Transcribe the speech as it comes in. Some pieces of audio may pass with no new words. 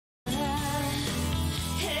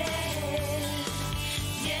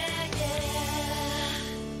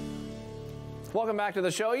Welcome back to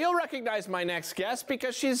the show. You'll recognize my next guest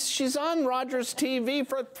because she's on Rogers TV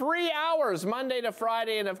for 3 hours, Monday to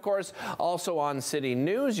Friday, and of course also on City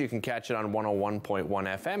News. You can catch it on 101.1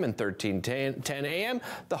 FM and 1310 AM.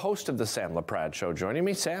 The host of the Sam Laprade Show joining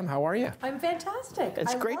me. Sam, how are you? I'm fantastic.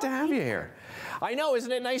 It's great to have you here. I know,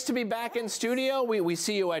 isn't it nice to be back in studio? We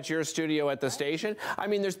see you at your studio at the station. I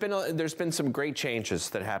mean, there's been some great changes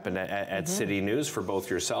that happened at City News for both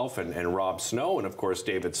yourself and Rob Snow, and of course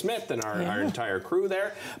David Smith and our entire crew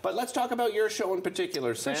there. But let's talk about your show in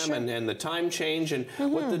particular, Sam, and the time change and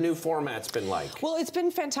what the new format's been like. Well, it's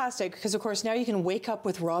been fantastic because, of course, now you can wake up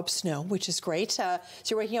with Rob Snow, which is great. So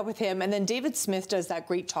you're waking up with him, and then David Smith does that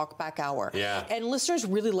great talk back hour. Yeah. And listeners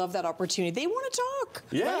really love that opportunity. They want to talk.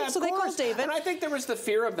 Yeah, right? So they call David. And I think there was the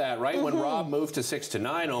fear of that, right? When Rob moved to 6 to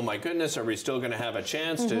 9, oh my goodness, are we still going to have a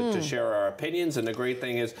chance to share our opinions? And the great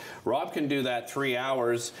thing is Rob can do that 3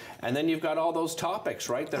 hours, and then you've got all those topics,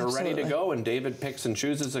 right, that are ready to go, and David picks and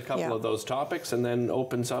chooses a couple of those topics and then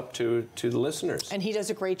opens up to the listeners. And he does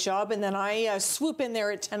a great job. And then I swoop in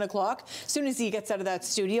there at 10 o'clock. As soon as he gets out of that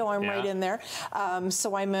studio, I'm right in there.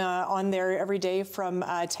 So I'm on there every day from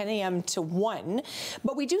 10 a.m. to 1.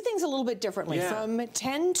 But we do things a little bit differently. From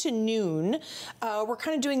 10 to noon, we're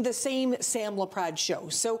kind of doing the same Sam Laprade show.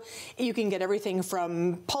 So you can get everything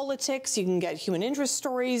from politics, you can get human interest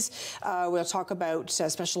stories. We'll talk about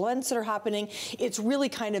special events that are happening. It's really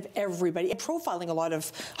kind of everybody. Profiling a lot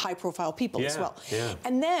of high-profile people as well. Yeah.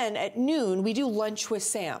 And then at noon, we do Lunch with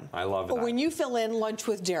Sam. I love it. Or when you fill in Lunch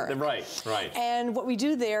with Derek. Right, right. And what we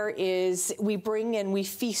do there is we bring and we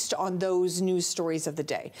feast on those news stories of the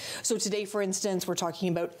day. So today, for instance, we're talking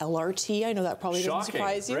about LRT. I know that probably doesn't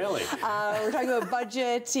surprise you. Really? We're talking about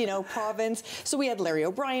budget, province. So we had Larry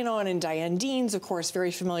O'Brien on and Diane Deans, of course, very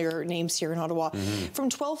familiar names here in Ottawa. From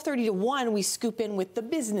 12:30 to 1, we scoop in with the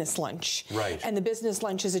business lunch. Right. And the business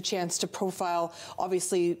lunch is a chance to profile,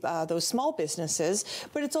 obviously, those small businesses,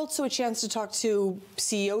 but it's also a chance to talk to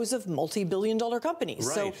CEOs of multi-billion-dollar companies.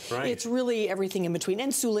 Right, so it's really everything in between.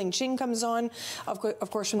 And Su Ling Ching comes on, of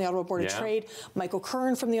course, from the Ottawa Board of Trade, Michael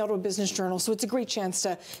Kern from the Ottawa Business Journal. So it's a great chance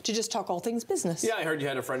to just talk all things business. Yeah, I heard you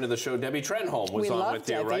had a friend of the show, Debbie Trenholm, was on with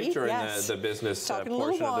you, right, during the business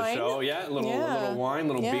portion of the show. Yeah, a little wine,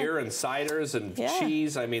 little beer and ciders and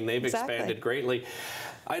cheese. I mean, they've expanded greatly.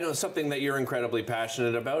 I know something that you're incredibly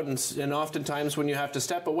passionate about, and oftentimes when you have to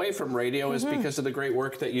step away from radio is because of the great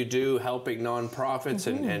work that you do helping nonprofits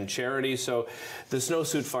and charities. So the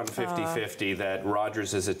Snowsuit Fund 50/50 that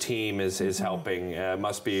Rogers as a team is helping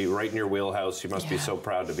must be right in your wheelhouse. You must be so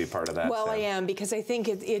proud to be part of that. Well, Sam. I am, because I think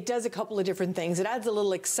it does a couple of different things. It adds a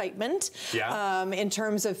little excitement in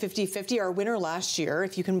terms of 50/50. Our winner last year,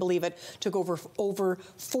 if you can believe it, took over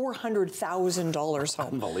 $400,000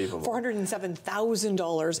 home. Unbelievable.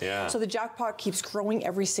 $407,000. So the jackpot keeps growing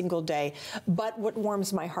every single day. But what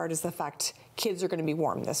warms my heart is the fact kids are going to be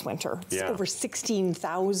warm this winter. Over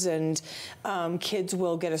 16,000 kids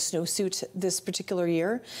will get a snowsuit this particular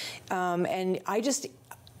year. And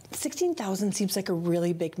 16,000 seems like a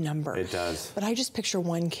really big number. It does. But I just picture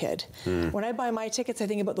one kid. When I buy my tickets, I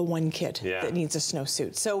think about the one kid that needs a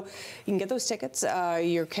snowsuit. So you can get those tickets.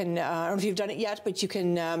 You can, I don't know if you've done it yet, but you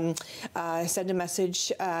can send a message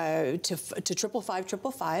to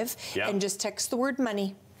 55555 and just text the word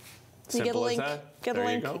money. Simple you get a link. Get a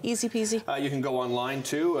link. Easy peasy. You can go online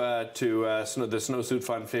too to the Snowsuit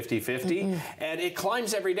Fund 50/50, and it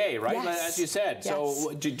climbs every day, right? As you said.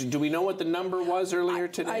 So do we know what the number was earlier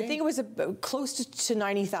today? I think it was close to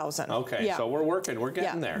 90,000. Okay, so we're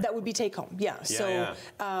getting there. That would be take home.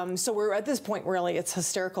 So we're at this point really it's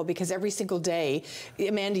hysterical because every single day,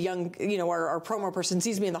 Amanda Young, our promo person,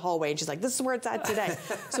 sees me in the hallway and she's like, "This is where it's at today."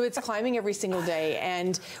 So it's climbing every single day,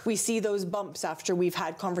 and we see those bumps after we've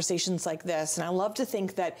had conversations like this, and I love to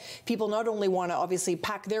think that people not only want to obviously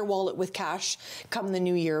pack their wallet with cash come the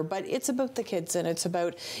new year, but it's about the kids, and it's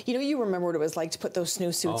about, you remember what it was like to put those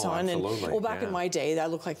snowsuits on. Absolutely. And back in my day, I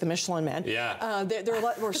looked like the Michelin Man. They're a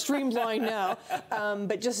lot more streamlined now.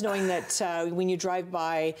 But just knowing that when you drive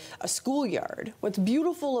by a schoolyard, what's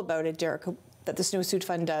beautiful about it, Derek, that the Snowsuit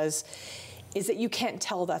Fund does is that you can't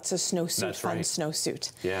tell that's a Snowsuit Fund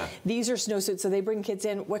snowsuit. These are snowsuits, so they bring kids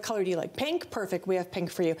in. What color do you like? Pink? Perfect, we have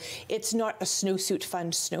pink for you. It's not a Snowsuit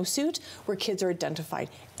Fund snowsuit where kids are identified.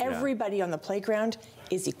 Everybody on the playground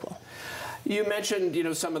is equal. You mentioned,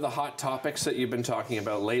 some of the hot topics that you've been talking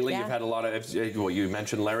about lately. You've had a lot of, you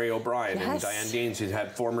mentioned Larry O'Brien and Diane Deans. You've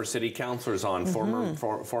had former city councillors on,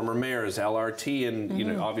 former mayors, LRT,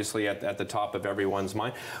 and obviously at the top of everyone's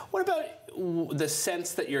mind. What about the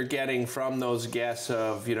sense that you're getting from those guests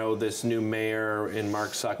of, this new mayor in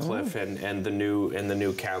Mark Sutcliffe and the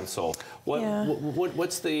new council?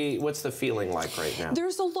 What's the feeling like right now?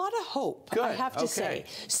 There's a lot of hope, Good. I have to say.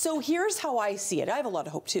 So here's how I see it. I have a lot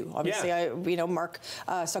of hope too. Obviously, Mark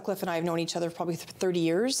Sutcliffe and I have known each other for probably 30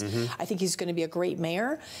 years. I think he's going to be a great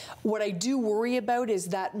mayor. What I do worry about is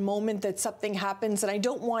that moment that something happens, and I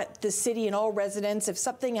don't want the city and all residents, if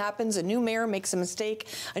something happens, a new mayor makes a mistake,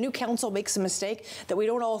 a new council makes a mistake, that we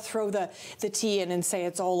don't all throw the tea in and say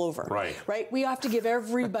it's all over. Right? We have to give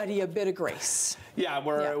everybody a bit of grace. Yeah,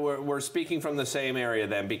 we're speaking from the same area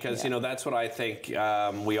then, because that's what I think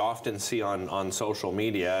we often see on social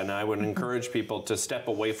media, and I would encourage people to step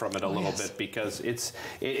away from it a little bit, because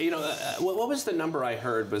what was the number I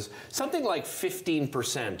heard was something like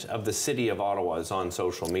 15% of the city of Ottawa is on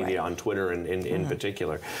social media, on Twitter in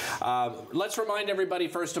particular. Let's remind everybody,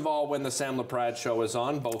 first of all, when the Sam Laprade show is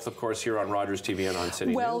on, both of course here on Rogers TV and on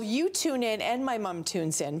City Well, News. you tune in, and my mom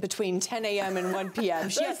tunes in between 10 a.m. and 1 p.m.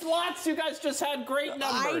 There's lots. You guys just had great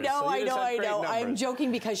numbers. I know. I'm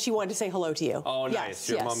joking because she wanted to say hello to you. Oh, nice.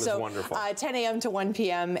 Your mom is wonderful. 10 a.m. to 1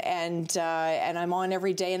 p.m. and I'm on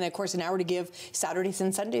every day, and of course an hour to give Saturdays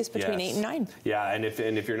and Sundays between 8 and 9. Yeah, and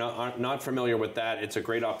if you're not familiar with that, it's a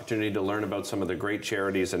great opportunity to learn about some of the great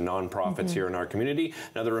charities and nonprofits here in our community.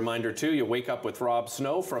 Another reminder too, you wake up with Rob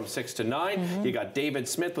Snow from 6 to 9. You got David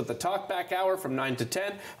Smith with the Talkback Hour from 9 to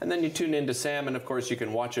 10, and then you tune in to Sam, and of course you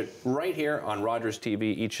can watch it right here on Rogers TV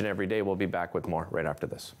each and every day. We'll be back with more right after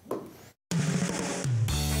this.